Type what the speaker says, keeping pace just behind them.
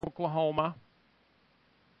Oklahoma.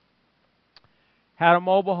 Had a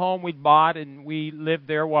mobile home we'd bought, and we lived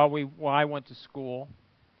there while I went to school.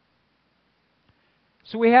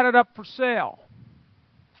 So we had it up for sale.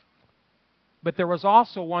 But there was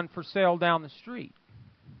also one for sale down the street.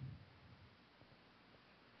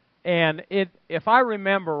 And if I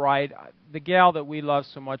remember right, the gal that we loved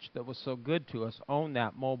so much that was so good to us owned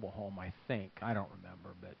that mobile home, I think. I don't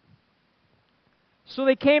remember. But so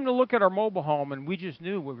they came to look at our mobile home, and we just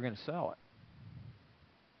knew we were going to sell it.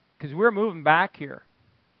 Because we were moving back here.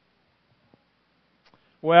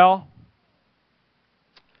 Well,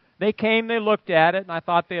 they came, they looked at it, and I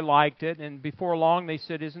thought they liked it. And before long, they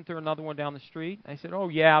said, "Isn't there another one down the street?" I said, "Oh,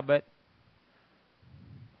 yeah, but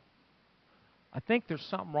I think there's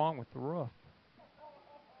something wrong with the roof."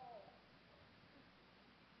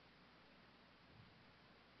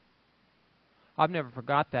 I've never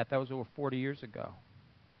forgot that. That was over 40 years ago.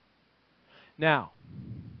 Now,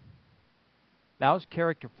 that was a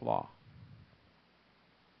character flaw.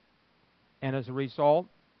 And as a result,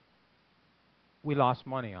 we lost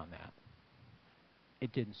money on that.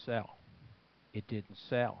 It didn't sell. It didn't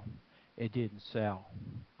sell. It didn't sell.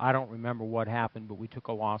 I don't remember what happened, but we took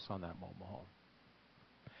a loss on that mobile home.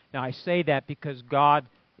 Now, I say that because God,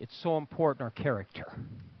 it's so important, our character.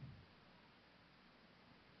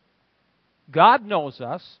 God knows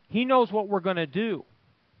us. He knows what we're going to do.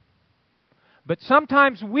 But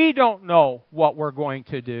sometimes we don't know what we're going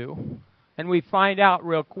to do, and we find out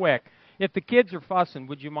real quick. If the kids are fussing,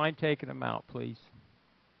 would you mind taking them out, please?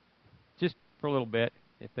 Just for a little bit,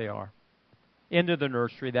 if they are. Into the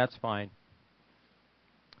nursery, that's fine.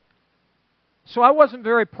 So I wasn't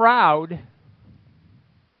very proud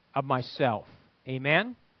of myself.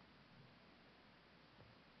 Amen?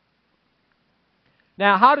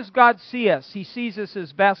 Now, how does God see us? He sees us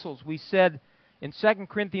as vessels. We said in 2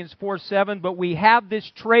 Corinthians 4:7, but we have this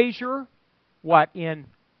treasure, what? In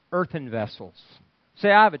earthen vessels.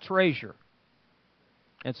 Say, I have a treasure.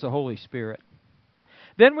 It's the Holy Spirit.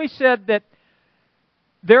 Then we said that,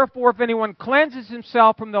 therefore, if anyone cleanses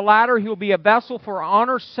himself from the latter, he will be a vessel for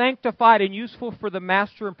honor, sanctified and useful for the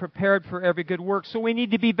master and prepared for every good work. So we need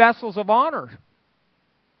to be vessels of honor.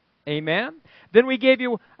 Amen? Then we gave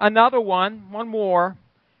you another one more.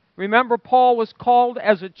 Remember, Paul was called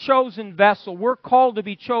as a chosen vessel. We're called to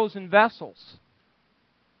be chosen vessels.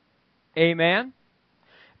 Amen?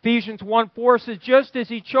 Ephesians 1:4 says, just as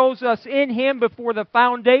He chose us in Him before the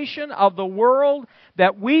foundation of the world,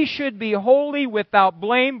 that we should be holy without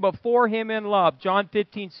blame before Him in love. John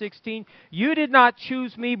 15:16, you did not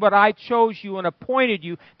choose me, but I chose you and appointed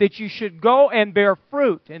you that you should go and bear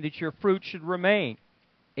fruit, and that your fruit should remain.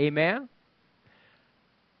 Amen?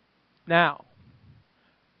 Now,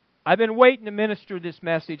 I've been waiting to minister this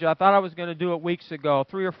message. I thought I was going to do it weeks ago,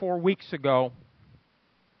 3 or 4 weeks ago.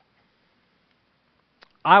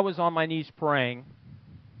 I was on my knees praying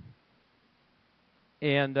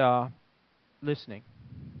and listening.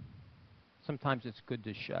 Sometimes it's good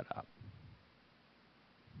to shut up.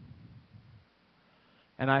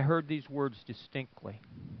 And I heard these words distinctly.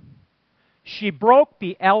 She broke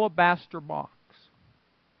the alabaster box.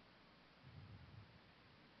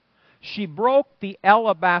 She broke the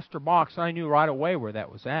alabaster box. I knew right away where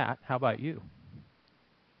that was at. How about you?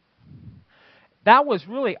 That was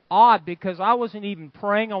really odd because I wasn't even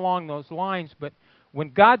praying along those lines, but when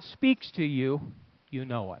God speaks to you, you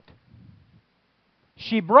know it.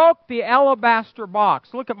 She broke the alabaster box.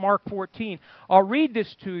 Look at Mark 14. I'll read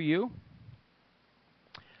this to you.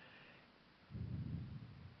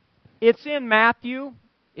 It's in Matthew.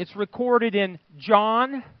 It's recorded in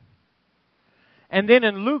John. And then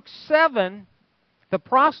in Luke 7, the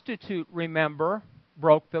prostitute, remember,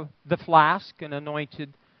 broke the flask and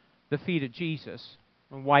anointed the feet of Jesus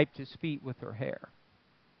and wiped His feet with her hair.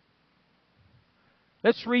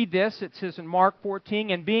 Let's read this. It says in Mark 14,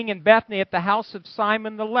 and being in Bethany at the house of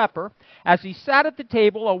Simon the leper, as he sat at the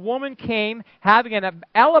table, a woman came having an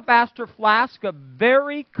alabaster flask of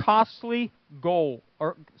very costly gold,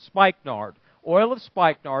 or spikenard, oil of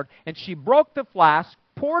spikenard, and she broke the flask,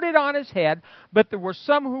 poured it on his head, but there were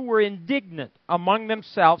some who were indignant among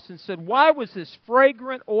themselves and said, why was this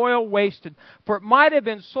fragrant oil wasted? For it might have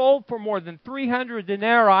been sold for more than 300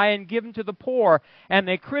 denarii and given to the poor. And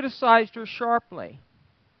they criticized her sharply.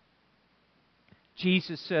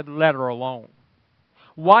 Jesus said, let her alone.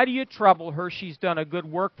 Why do you trouble her? She's done a good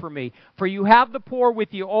work for me. For you have the poor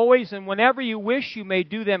with you always, and whenever you wish you may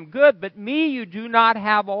do them good, but me you do not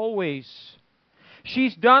have always.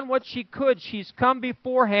 She's done what she could. She's come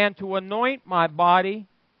beforehand to anoint my body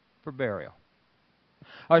for burial.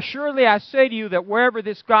 Assuredly, I say to you that wherever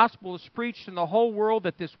this gospel is preached in the whole world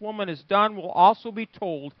that this woman has done will also be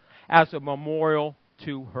told as a memorial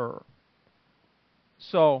to her.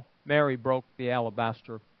 So, Mary broke the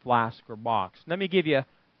alabaster flask or box. Let me give you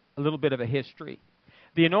a little bit of a history.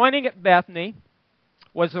 The anointing at Bethany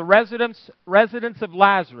was the residence of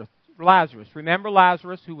Lazarus. Remember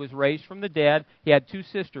Lazarus, who was raised from the dead? He had two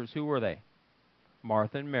sisters. Who were they?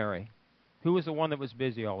 Martha and Mary. Who was the one that was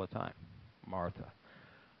busy all the time? Martha.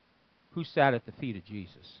 Who sat at the feet of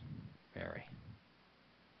Jesus? Mary.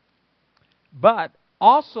 But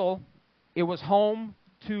also, it was home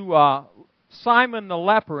to Simon the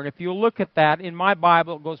leper. And if you look at that, in my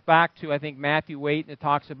Bible, it goes back to, I think, Matthew 8, and it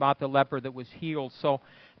talks about the leper that was healed. So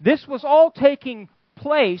this was all taking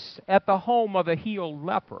place at the home of a healed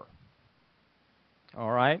leper.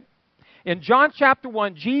 All right? In John chapter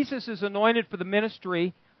 1, Jesus is anointed for the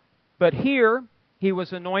ministry, but here he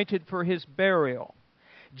was anointed for his burial.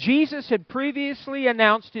 Jesus had previously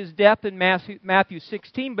announced his death in Matthew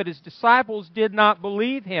 16, but his disciples did not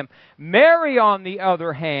believe him. Mary, on the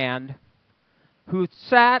other hand, who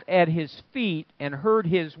sat at his feet and heard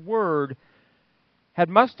his word,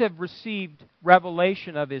 must have received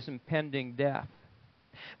revelation of his impending death.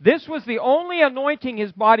 This was the only anointing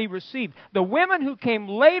his body received. The women who came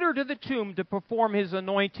later to the tomb to perform his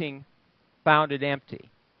anointing found it empty.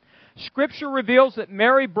 Scripture reveals that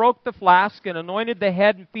Mary broke the flask and anointed the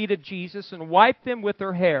head and feet of Jesus and wiped them with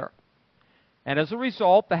her hair. And as a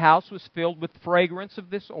result, the house was filled with fragrance of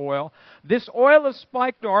this oil. This oil of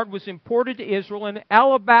spikenard was imported to Israel in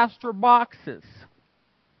alabaster boxes.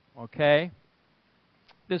 Okay?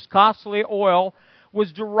 This costly oil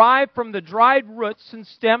was derived from the dried roots and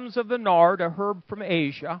stems of the nard, a herb from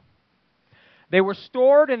Asia. They were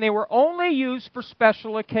stored and they were only used for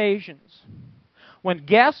special occasions. When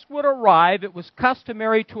guests would arrive, it was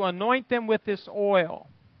customary to anoint them with this oil.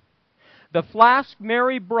 The flask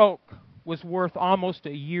Mary broke was worth almost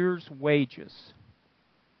a year's wages.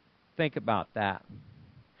 Think about that.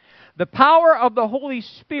 The power of the Holy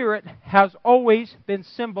Spirit has always been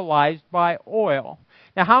symbolized by oil.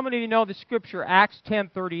 Now, how many of you know the scripture, Acts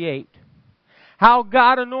 10:38? How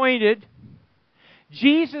God anointed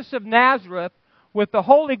Jesus of Nazareth with the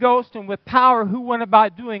Holy Ghost and with power, who went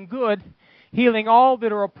about doing good, healing all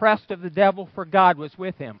that are oppressed of the devil, for God was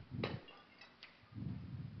with him.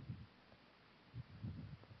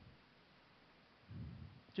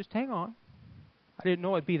 Just hang on. I didn't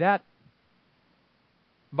know it'd be that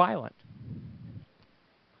violent.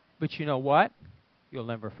 But you know what? You'll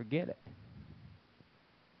never forget it.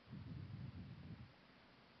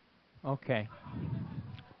 Okay.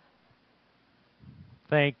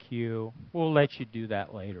 Thank you. We'll let you do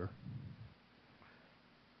that later.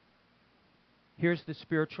 Here's the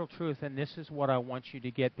spiritual truth, and this is what I want you to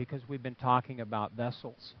get, because we've been talking about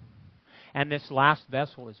vessels. And this last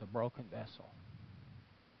vessel is a broken vessel.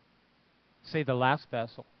 Say, the last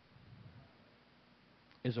vessel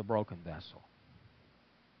is a broken vessel.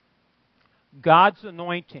 God's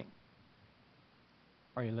anointing,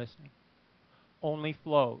 are you listening? Only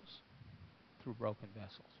flows through broken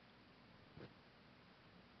vessels.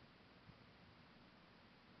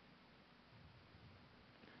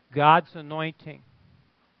 God's anointing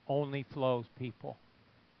only flows, people,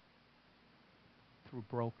 through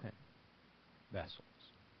broken vessels.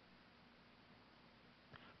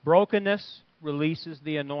 Brokenness releases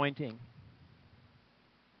the anointing,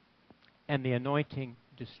 and the anointing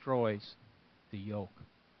destroys the yoke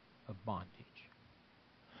of bondage.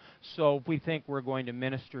 So if we think we're going to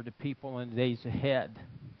minister to people in the days ahead,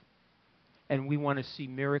 and we want to see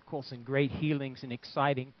miracles and great healings and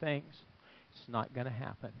exciting things, it's not going to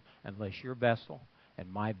happen unless your vessel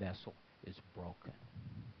and my vessel is broken.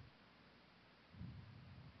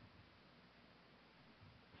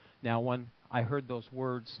 Now, when I heard those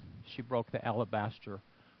words, she broke the alabaster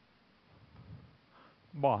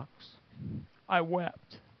box, I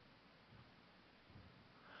wept,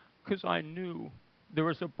 because I knew there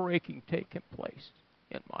was a breaking taking place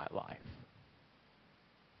in my life.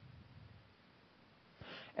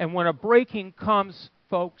 And when a breaking comes,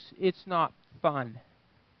 folks, it's not fun.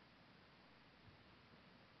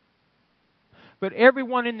 But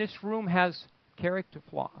everyone in this room has character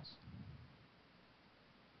flaws.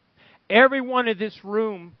 Everyone in this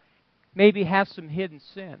room maybe has some hidden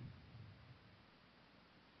sin.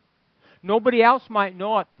 Nobody else might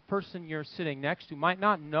know it. The person you're sitting next to might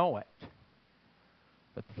not know it.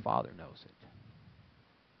 But the Father knows it.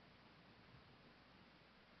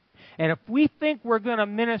 And if we think we're going to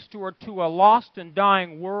minister to a lost and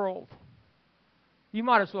dying world, you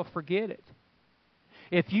might as well forget it.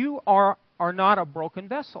 If you are not a broken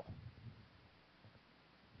vessel.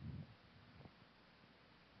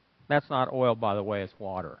 That's not oil, by the way, it's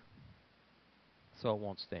water. So it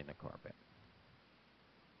won't stain the carpet.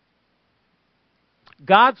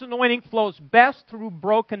 God's anointing flows best through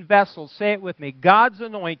broken vessels. Say it with me. God's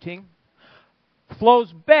anointing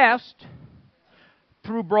flows best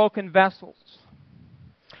through broken vessels.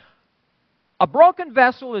 A broken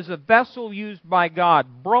vessel is a vessel used by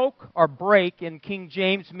God. Broke or break in King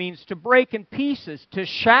James means to break in pieces, to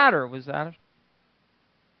shatter. Was that it?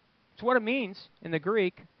 That's what it means in the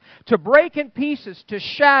Greek. To break in pieces, to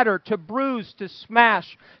shatter, to bruise, to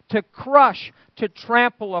smash, to crush, to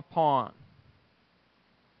trample upon.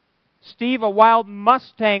 Steve, a wild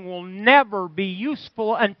Mustang will never be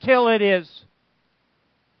useful until it is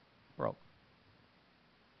broke.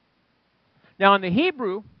 Now in the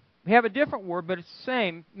Hebrew, we have a different word, but it's the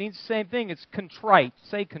same. It means the same thing. It's contrite.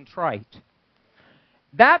 Say contrite.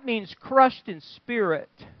 That means crushed in spirit.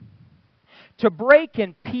 To break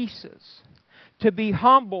in pieces. To be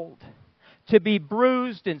humbled. To be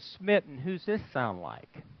bruised and smitten. Who's this sound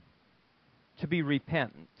like? To be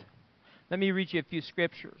repentant. Let me read you a few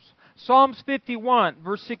scriptures. Psalms 51,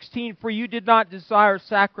 verse 16, "For you did not desire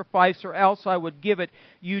sacrifice, or else I would give it.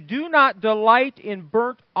 You do not delight in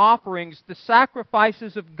burnt offerings. The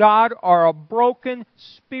sacrifices of God are a broken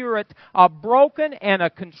spirit, a broken and a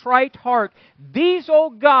contrite heart. These, O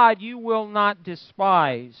God, you will not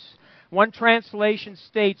despise." One translation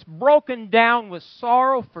states, "Broken down with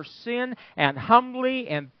sorrow for sin, and humbly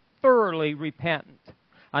and thoroughly repentant."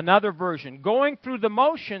 Another version, "Going through the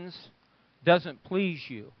motions doesn't please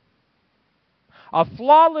you. A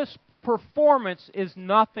flawless performance is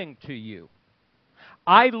nothing to you.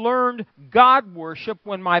 I learned God worship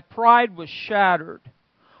when my pride was shattered.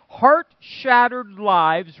 Heart-shattered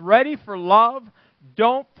lives ready for love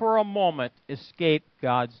don't for a moment escape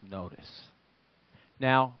God's notice."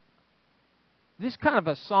 Now, this is kind of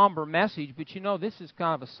a somber message, but you know this is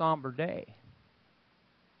kind of a somber day.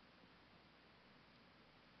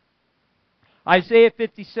 Isaiah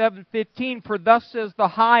 57:15, "For thus says the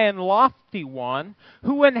high and lofty one,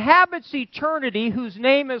 who inhabits eternity, whose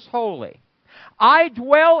name is holy. I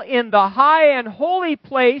dwell in the high and holy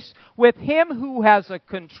place with him who has a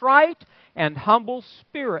contrite and humble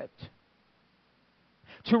spirit,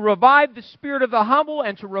 to revive the spirit of the humble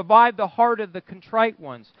and to revive the heart of the contrite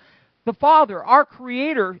ones." The Father, our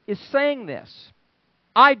Creator, is saying this.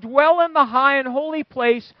 I dwell in the high and holy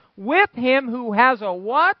place with him who has a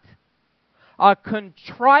what? A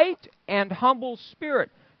contrite and humble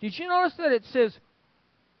spirit. Did you notice that it says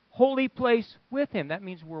holy place with him? That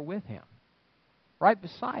means we're with him. Right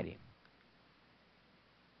beside him.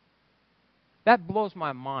 That blows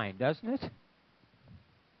my mind, doesn't it?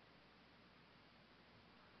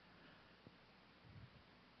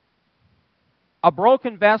 A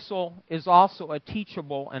broken vessel is also a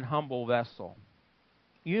teachable and humble vessel.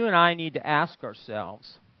 You and I need to ask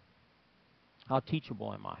ourselves, how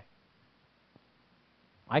teachable am I?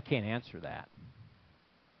 I can't answer that.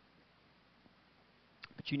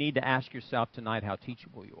 But you need to ask yourself tonight how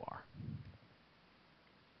teachable you are.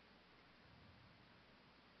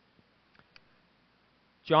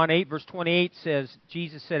 John 8, verse 28 says,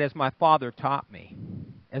 Jesus said, "As my Father taught me."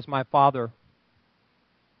 As my Father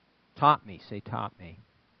taught me. Say, taught me.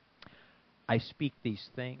 I speak these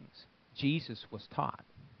things. Jesus was taught.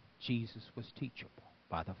 Jesus was teachable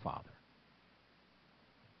by the Father.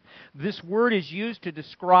 This word is used to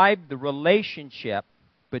describe the relationship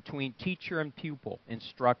between teacher and pupil,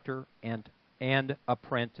 instructor and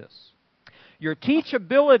apprentice. Your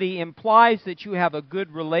teachability implies that you have a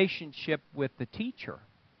good relationship with the teacher.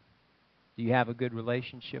 Do you have a good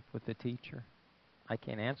relationship with the teacher? I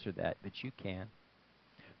can't answer that, but you can.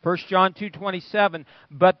 1 John 2:27,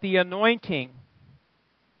 "But the anointing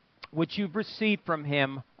which you've received from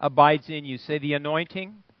him abides in you." Say, the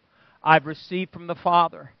anointing I've received from the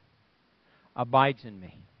Father abides in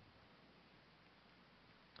me.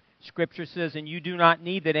 Scripture says, "And you do not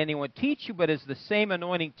need that anyone teach you, but as the same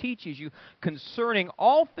anointing teaches you concerning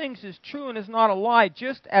all things is true and is not a lie,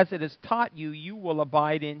 just as it has taught you, you will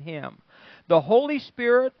abide in him." The Holy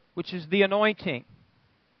Spirit, which is the anointing,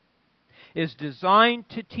 is designed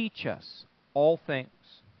to teach us all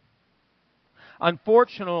things.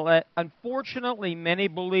 Unfortunately, many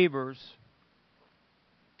believers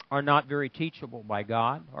are not very teachable by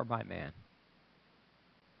God or by man.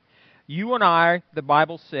 You and I, the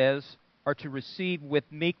Bible says, are to receive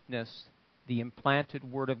with meekness the implanted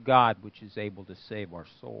Word of God, which is able to save our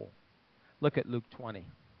soul. Look at Luke 20.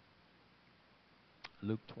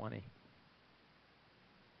 Luke 20.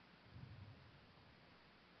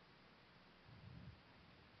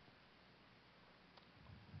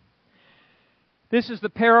 This is the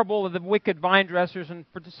parable of the wicked vine dressers, and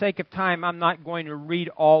for the sake of time, I'm not going to read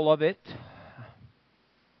all of it.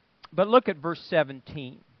 But look at verse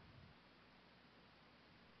 17.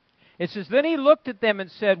 It says, "Then he looked at them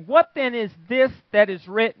and said, 'What then is this that is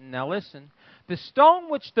written?'" Now listen. "The stone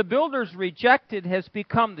which the builders rejected has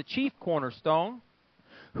become the chief cornerstone.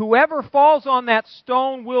 Whoever falls on that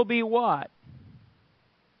stone will be" what?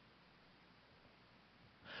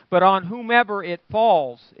 "But on whomever it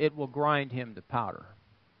falls, it will grind him to powder."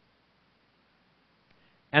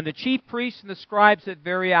 And the chief priests and the scribes at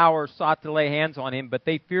very hour sought to lay hands on him, but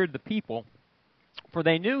they feared the people, for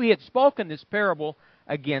they knew he had spoken this parable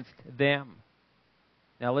against them.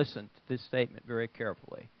 Now listen to this statement very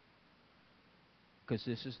carefully, because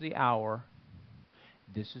this is the hour,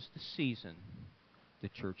 this is the season the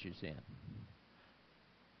church is in.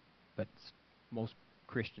 But most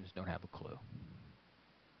Christians don't have a clue.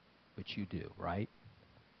 But you do, right?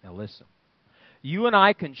 Now listen. You and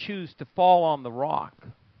I can choose to fall on the rock.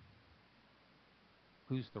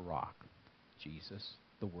 Who's the rock? Jesus,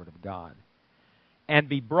 the Word of God. And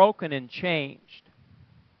be broken and changed.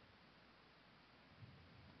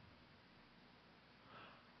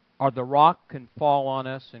 Or the rock can fall on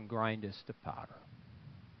us and grind us to powder.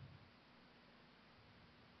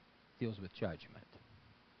 Deals with judgment.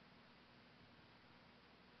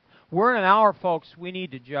 We're in an hour, folks, we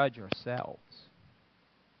need to judge ourselves.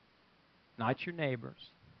 Not your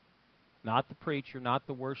neighbors. Not the preacher. Not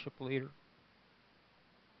the worship leader.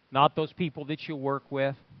 Not those people that you work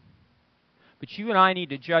with. But you and I need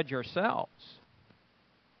to judge ourselves.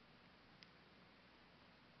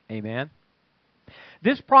 Amen?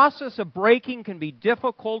 This process of breaking can be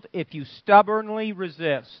difficult if you stubbornly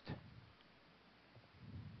resist.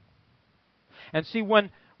 And see, when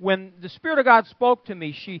the Spirit of God spoke to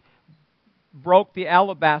me, she broke the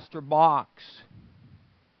alabaster box.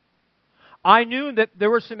 I knew that there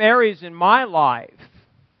were some areas in my life.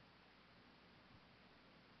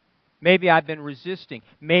 Maybe I've been resisting.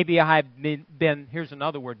 Maybe I've been, here's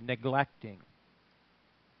another word, neglecting.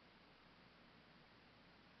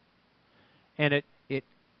 And it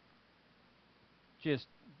just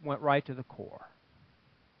went right to the core.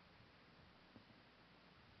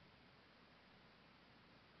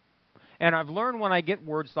 And I've learned when I get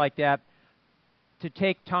words like that to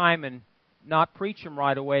take time and not preach them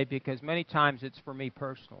right away, because many times it's for me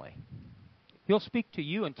personally. He'll speak to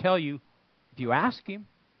you and tell you if you ask Him.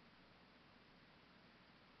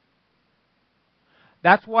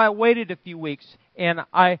 That's why I waited a few weeks, and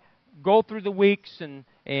I go through the weeks and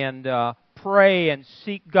pray and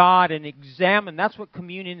seek God and examine. That's what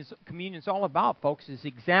communion's all about, folks, is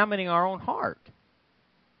examining our own heart.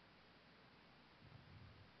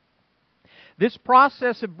 This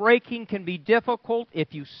process of breaking can be difficult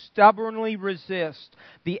if you stubbornly resist.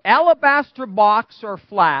 The alabaster box or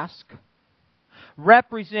flask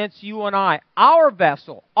represents you and I, our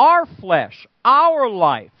vessel, our flesh, our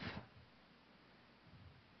life.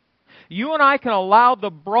 You and I can allow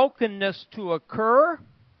the brokenness to occur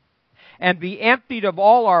and be emptied of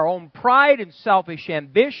all our own pride and selfish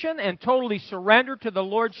ambition and totally surrender to the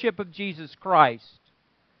Lordship of Jesus Christ.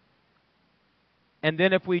 And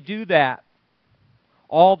then if we do that,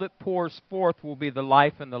 all that pours forth will be the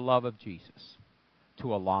life and the love of Jesus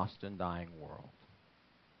to a lost and dying world.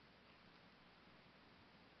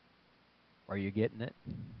 Are you getting it?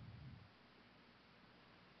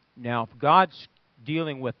 Now, if God's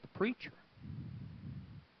dealing with the preacher,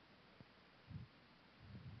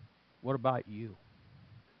 what about you?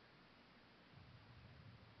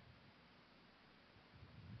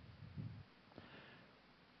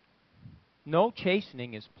 No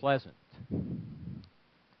chastening is pleasant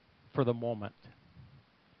for the moment,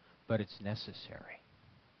 but it's necessary.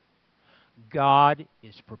 God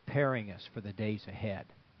is preparing us for the days ahead.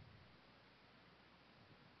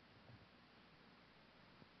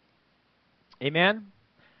 Amen?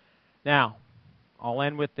 Now, I'll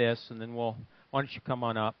end with this, and then why don't you come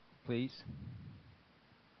on up, please?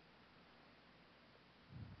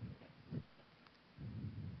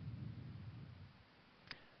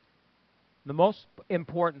 The most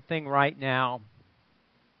important thing right now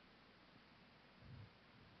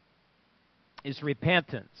is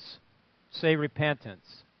repentance. Say repentance.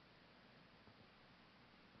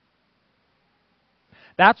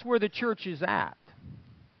 That's where the church is at.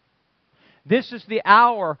 This is the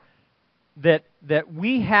hour that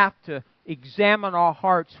we have to examine our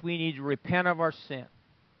hearts. We need to repent of our sin.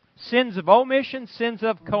 Sins of omission, sins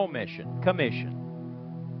of commission.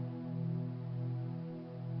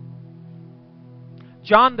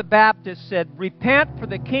 John the Baptist said, "Repent, for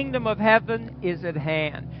the kingdom of heaven is at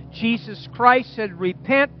hand." Jesus Christ said,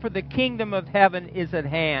 repent, for the kingdom of heaven is at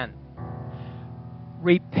hand.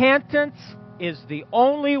 Repentance is the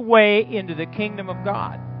only way into the kingdom of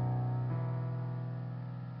God.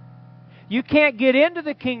 You can't get into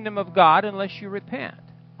the kingdom of God unless you repent.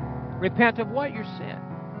 Repent of what? Your sin.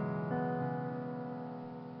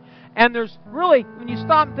 And there's really, when you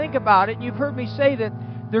stop and think about it, and you've heard me say that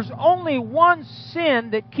there's only one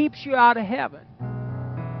sin that keeps you out of heaven.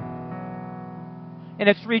 And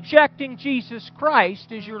it's rejecting Jesus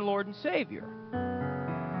Christ as your Lord and Savior.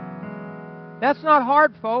 That's not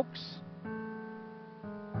hard, folks.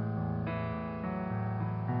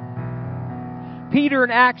 Peter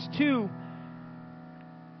in Acts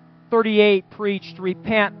 2:38 preached,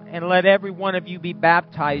 repent and let every one of you be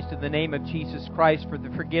baptized in the name of Jesus Christ for the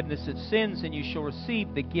forgiveness of sins, and you shall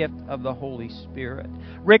receive the gift of the Holy Spirit.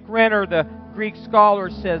 Rick Renner, the Greek scholar,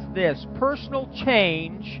 says this: personal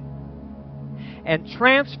change and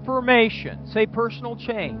transformation, say personal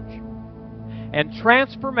change and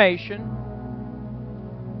transformation,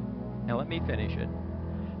 and let me finish it,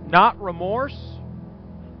 not remorse,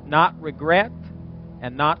 not regret,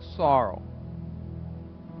 and not sorrow,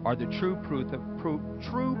 are the true proof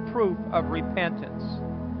of repentance.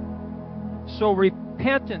 So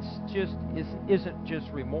repentance just isn't just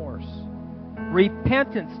remorse.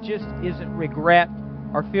 Repentance just isn't regret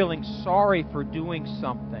or feeling sorry for doing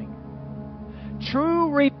something. True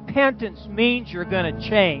repentance means you're going to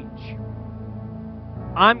change.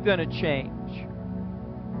 I'm going to change.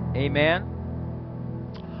 Amen?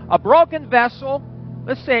 A broken vessel,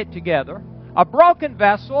 let's say it together, a broken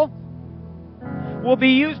vessel will be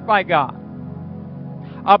used by God.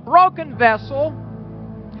 A broken vessel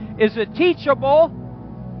is a teachable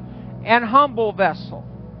and humble vessel.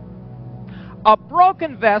 A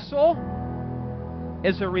broken vessel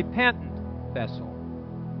is a repentant vessel.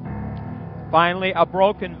 Finally, a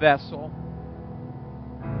broken vessel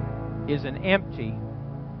is an empty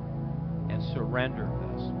and surrendered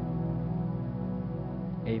vessel.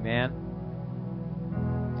 Amen.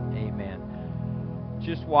 Amen.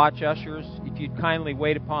 Just watch, ushers, if you'd kindly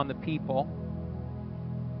wait upon the people.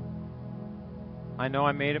 I know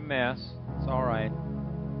I made a mess. It's all right.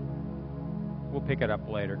 We'll pick it up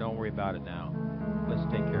later. Don't worry about it now. Let's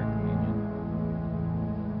take care of communion.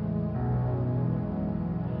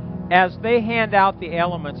 As they hand out the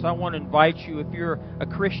elements, I want to invite you, if you're a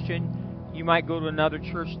Christian, you might go to another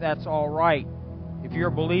church, that's all right. If you're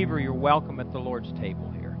a believer, you're welcome at the Lord's table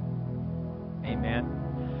here. Amen.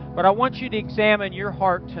 But I want you to examine your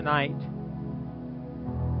heart tonight.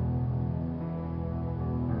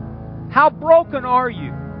 How broken are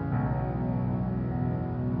you?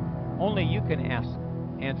 Only you can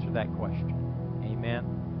answer that question. Amen.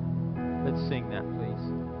 Let's sing that, please.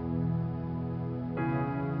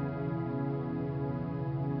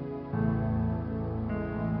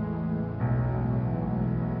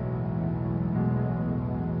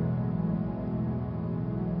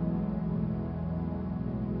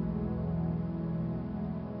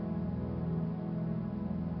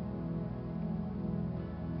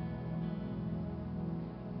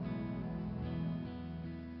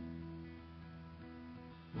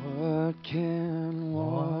 Can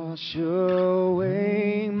wash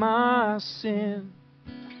away my sin?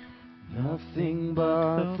 Nothing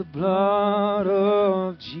but the blood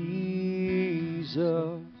of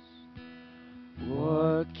Jesus.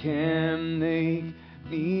 What can make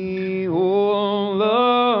me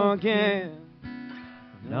whole again?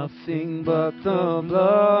 Nothing but the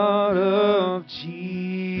blood of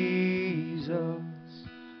Jesus.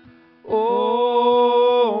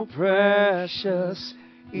 Oh, precious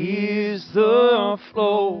is the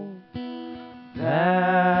flow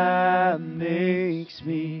that makes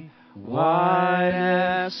me white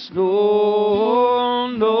as snow.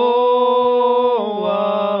 No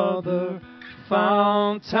other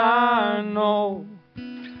fount I know,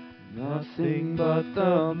 nothing but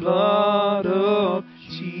the blood of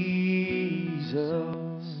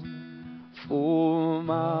Jesus. For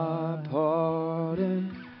my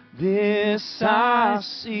pardon, this I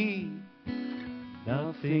see,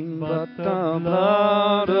 nothing but the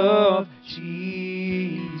blood of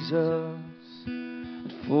Jesus.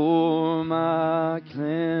 And for my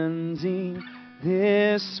cleansing,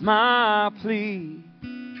 this my plea,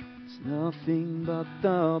 it's nothing but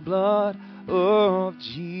the blood of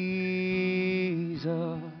Jesus.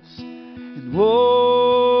 And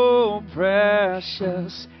oh,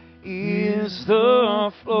 precious is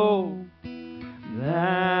the flow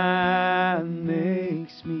that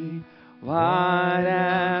makes me white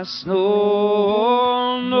as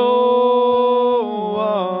snow. No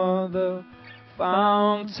other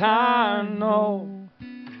fount I know,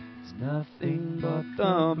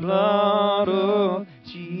 the blood of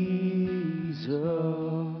Jesus.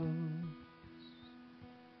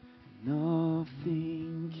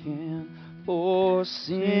 Nothing can for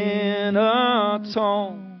sin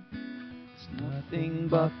atone. It's nothing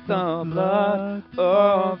but the blood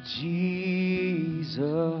of Jesus,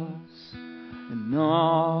 and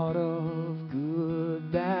not of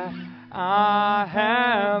good that I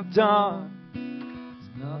have done. It's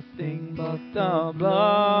nothing but the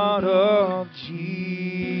blood of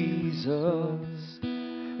Jesus,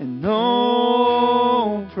 and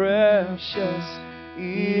no precious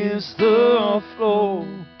is the flow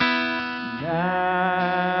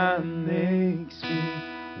that makes me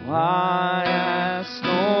white as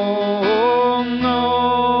snow.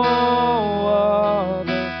 No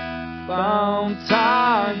other fount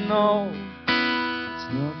I know.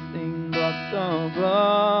 It's nothing but the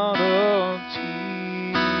blood of Jesus.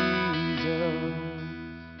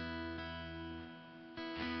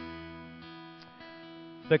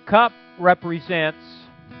 The cup represents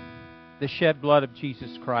the shed blood of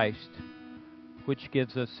Jesus Christ, which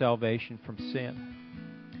gives us salvation from sin.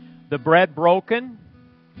 The bread broken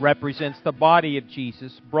represents the body of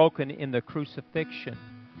Jesus, broken in the crucifixion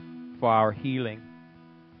for our healing.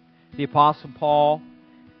 The Apostle Paul,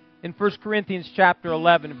 in 1 Corinthians chapter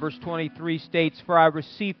 11, verse 23, states, "For I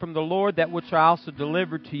received from the Lord that which I also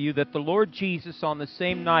delivered to you, that the Lord Jesus, on the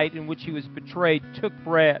same night in which He was betrayed, took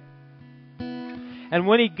bread. And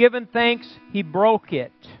when He had given thanks, He broke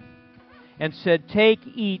it, and said, 'Take,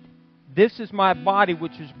 eat, this is my body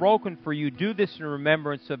which is broken for you. Do this in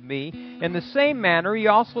remembrance of me.' In the same manner He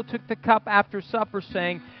also took the cup after supper,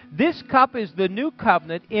 saying, 'This cup is the new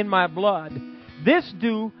covenant in my blood. This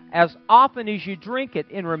do as often as you drink it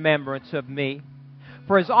in remembrance of me.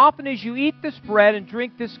 For as often as you eat this bread and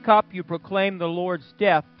drink this cup, you proclaim the Lord's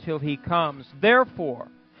death till He comes. Therefore,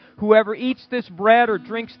 whoever eats this bread or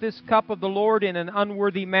drinks this cup of the Lord in an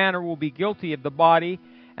unworthy manner will be guilty of the body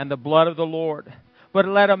and the blood of the Lord. But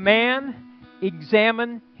let a man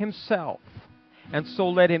examine himself, and so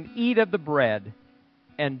let him eat of the bread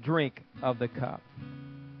and drink of the cup.'"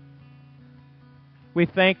 We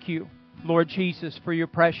thank you, Lord Jesus, for your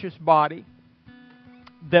precious body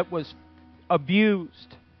that was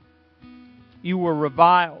abused. You were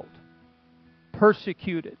reviled,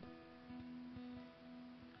 persecuted,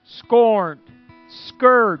 scorned,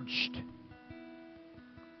 scourged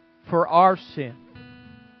for our sin.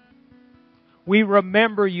 We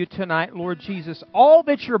remember you tonight, Lord Jesus. All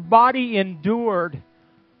that your body endured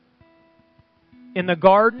in the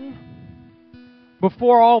garden,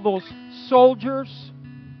 before all those soldiers,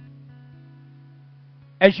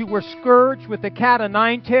 as you were scourged with the cat o'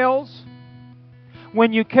 nine tails,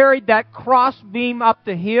 when you carried that crossbeam up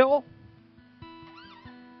the hill,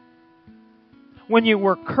 when you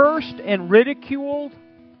were cursed and ridiculed.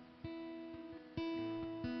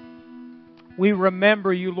 We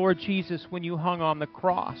remember you, Lord Jesus, when you hung on the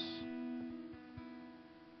cross.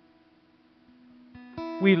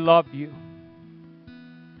 We love you.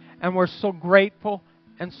 And we're so grateful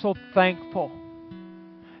and so thankful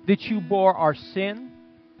that you bore our sin,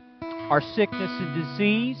 our sickness and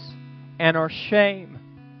disease, and our shame.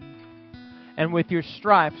 And with your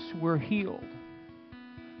stripes, we're healed.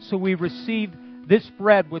 So we receive this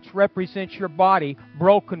bread, which represents your body,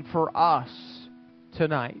 broken for us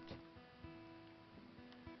tonight.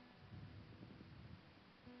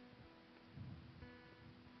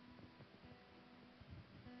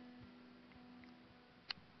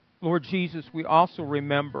 Lord Jesus, we also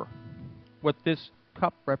remember what this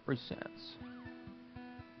cup represents.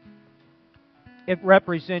 It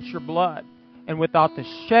represents your blood. And without the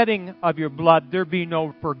shedding of your blood, there be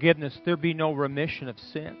no forgiveness. There be no remission of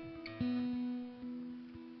sin.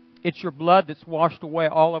 It's your blood that's washed away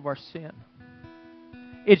all of our sin.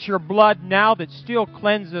 It's your blood now that still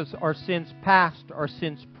cleanses our sins past, our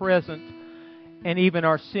sins present, and even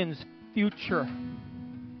our sins future.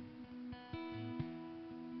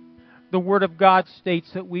 The Word of God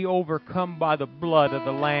states that we overcome by the blood of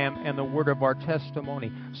the Lamb and the word of our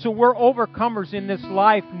testimony. So we're overcomers in this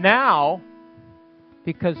life now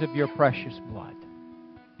because of your precious blood.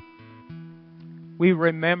 We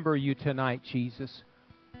remember you tonight, Jesus.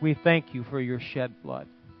 We thank you for your shed blood.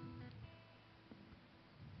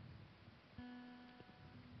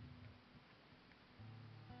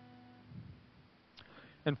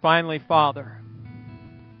 And finally, Father,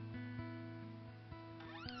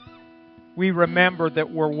 we remember that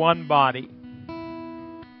we're one body,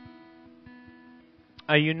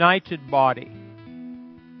 a united body.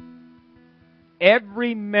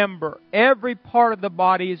 Every member, every part of the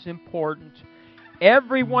body is important.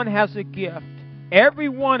 Everyone has a gift.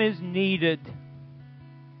 Everyone is needed.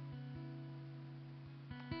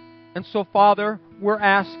 And so, Father, we're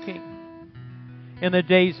asking in the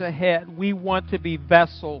days ahead, we want to be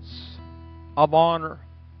vessels of honor,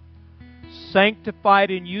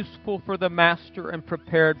 sanctified and useful for the Master and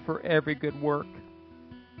prepared for every good work.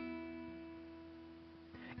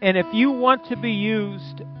 And if you want to be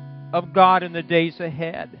used of God in the days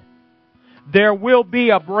ahead, there will be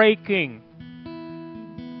a breaking.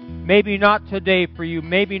 Maybe not today for you,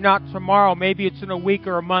 maybe not tomorrow, maybe it's in a week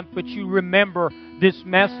or a month, but you remember this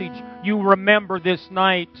message, you remember this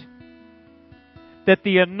night, that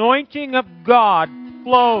the anointing of God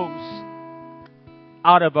flows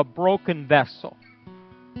out of a broken vessel.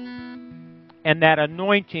 And that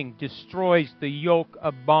anointing destroys the yoke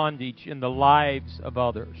of bondage in the lives of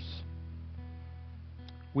others.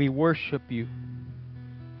 We worship you.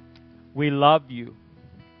 We love you.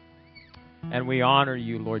 And we honor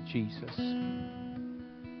you, Lord Jesus.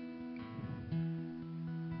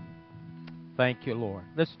 Thank you, Lord.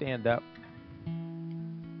 Let's stand up.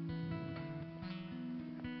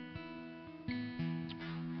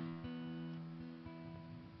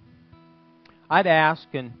 I'd ask,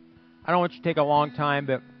 and I don't want you to take a long time,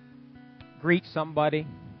 but greet somebody,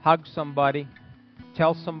 hug somebody,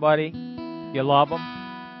 tell somebody you love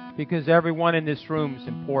them, because everyone in this room is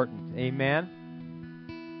important. Amen?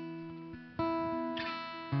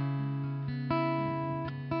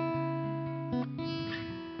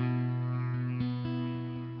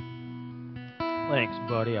 Thanks,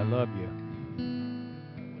 buddy. I love you.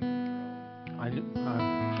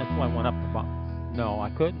 That's why I went up the bottom. No, I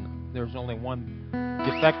couldn't. There's only one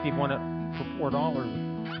defective one for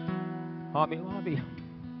 $4. Hobby Lobby.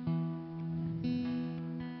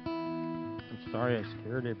 I'm sorry I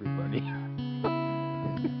scared everybody.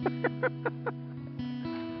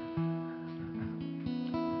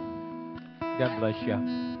 God bless you.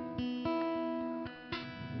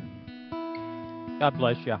 God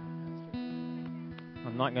bless you.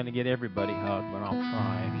 I'm not going to get everybody hugged, but I'll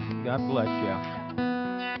try. God bless you.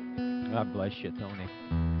 God bless you, Tony.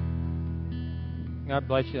 God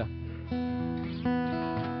bless you.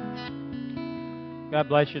 God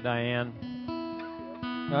bless you, Diane.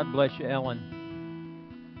 God bless you, Ellen.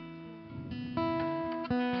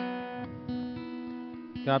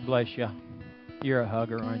 God bless you. You're a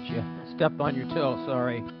hugger, aren't you? Stepped on your toe,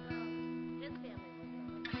 sorry.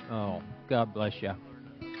 Oh, God bless you.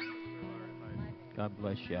 God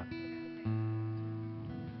bless you.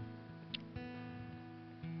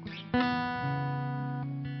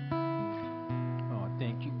 Oh,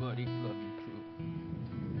 thank you, buddy. Love you too.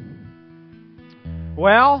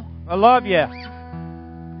 Well, I love you.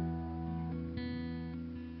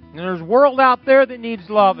 And there's a world out there that needs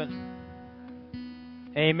loving.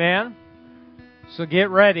 Amen. So get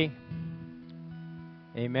ready.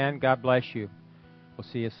 Amen. God bless you. We'll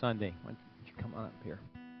see you Sunday. Why don't you come on up here?